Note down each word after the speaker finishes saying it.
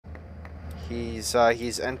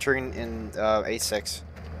He's entering in A6.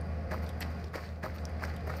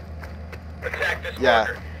 Attack this Yeah,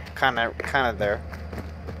 marker. kind of there.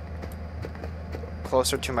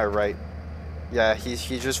 Closer to my right. Yeah, he's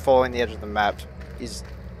just following the edge of the map. He's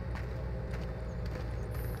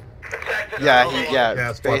Attack this yeah marker.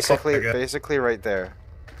 yeah basically right there.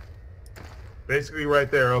 Basically right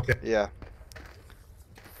there. Okay. Yeah.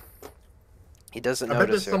 He doesn't I bet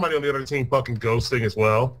notice there's it. somebody on the other team fucking ghosting as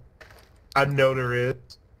well. I know there is.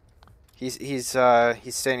 He's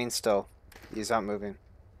standing still. He's not moving.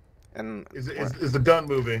 And Is the gun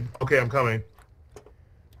moving? Okay, I'm coming.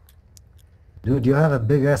 Dude, you have a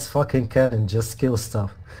big ass fucking cannon, just kill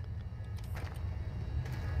stuff.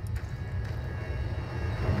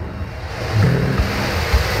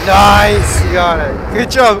 nice, you got it.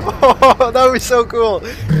 Good job. Oh, that was so cool.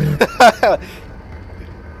 He's dead.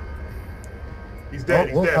 He's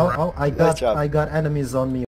dead. Right? I got enemies on me.